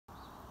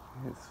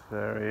It's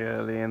very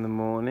early in the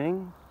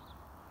morning,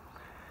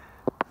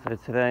 so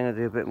today I'm going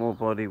to do a bit more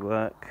body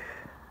work.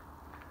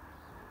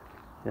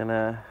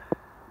 Gonna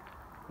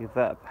give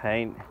that a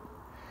paint.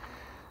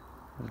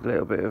 There's a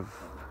little bit of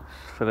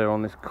filler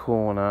on this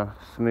corner,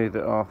 smooth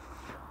it off.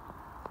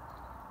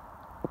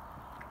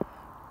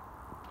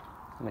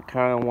 I'm going to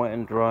carry on wet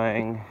and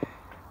drying.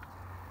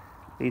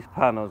 These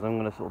panels, I'm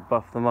going to sort of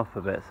buff them up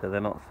a bit so they're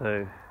not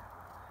so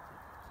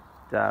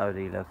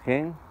dowdy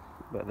looking,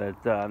 but they're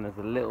done. There's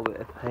a little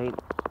bit of paint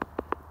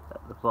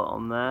at the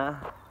bottom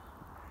there.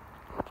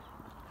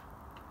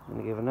 I'm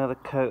going to give another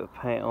coat of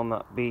paint on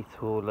that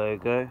beetle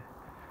logo.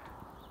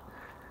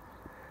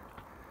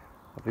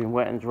 I've been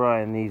wet and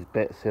drying these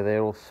bits so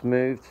they're all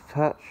smooth to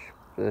touch,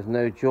 but there's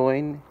no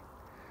join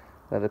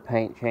where the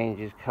paint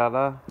changes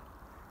colour.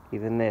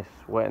 Even this,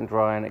 wet and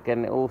drying it,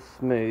 getting it all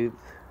smooth.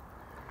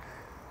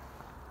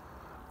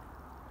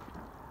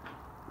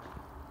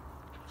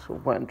 Sort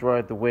of wet and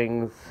dried the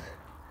wings.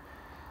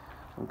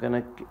 I'm going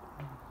to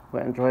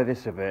wet and dry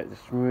this a bit,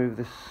 just remove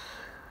this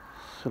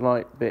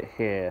slight bit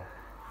here.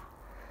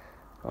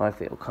 I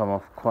think it'll come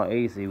off quite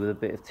easy with a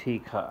bit of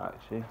T-cut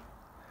actually.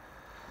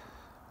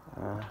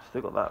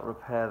 Still got that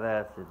repair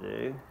there to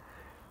do.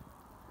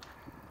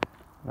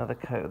 Another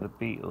coat of the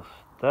beetle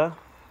stuff.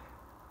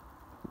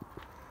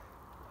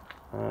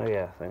 Oh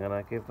yes, I'm going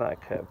to give that a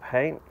coat of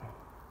paint.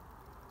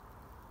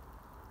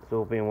 It's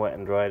all been wet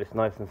and dried, it's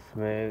nice and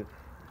smooth.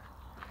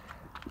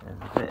 There's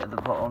a bit at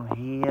the bottom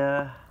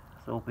here.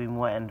 It's all been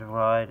wet and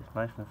dried, it's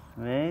nice and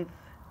smooth.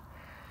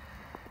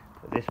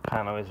 But this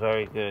panel is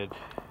very good.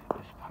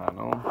 This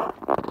panel.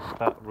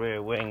 That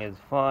rear wing is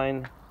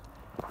fine.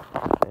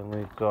 Then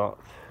we've got,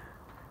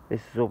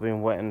 this has all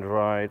been wet and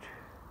dried.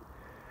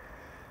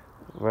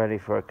 Ready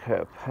for a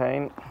coat of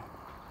paint.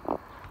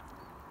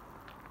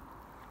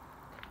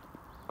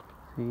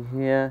 See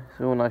here,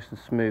 it's all nice and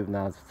smooth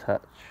now to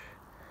touch.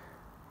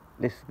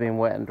 This has been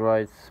wet and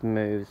dried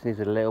smooth, this needs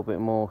a little bit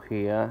more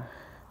here.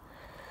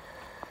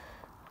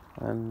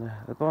 And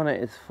the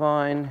bonnet is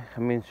fine, I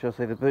mean, shall I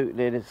say the boot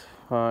lid is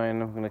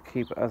fine. I'm going to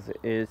keep it as it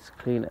is,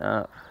 clean it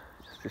up.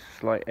 Just this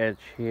slight edge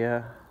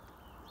here.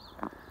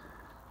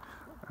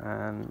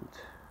 And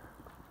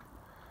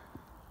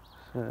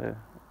so,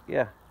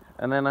 yeah.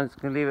 And then I'm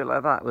just going to leave it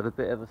like that with a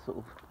bit of a sort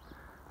of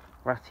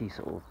ratty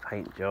sort of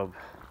paint job.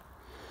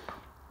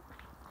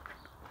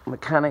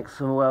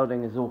 Mechanics and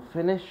welding is all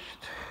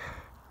finished.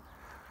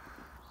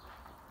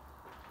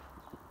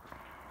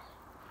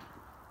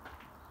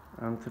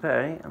 And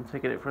today I'm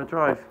taking it for a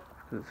drive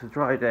because it's a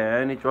dry day.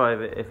 I only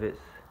drive it if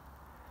it's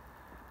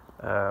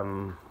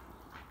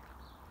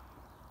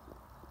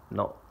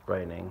not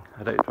raining.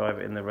 I don't drive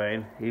it in the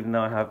rain, even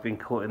though I have been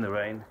caught in the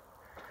rain.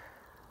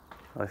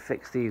 I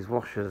fixed these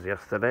washers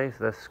yesterday, so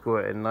they're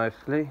squirting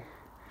nicely.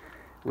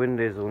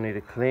 Windows all need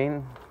a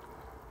clean.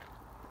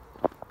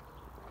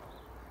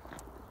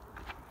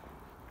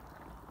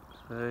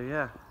 So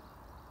yeah,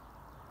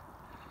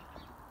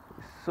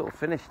 it's sort of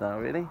finished now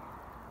really.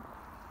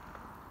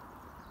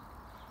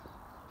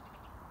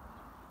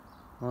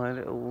 My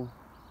little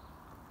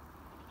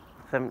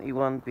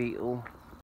 71 Beetle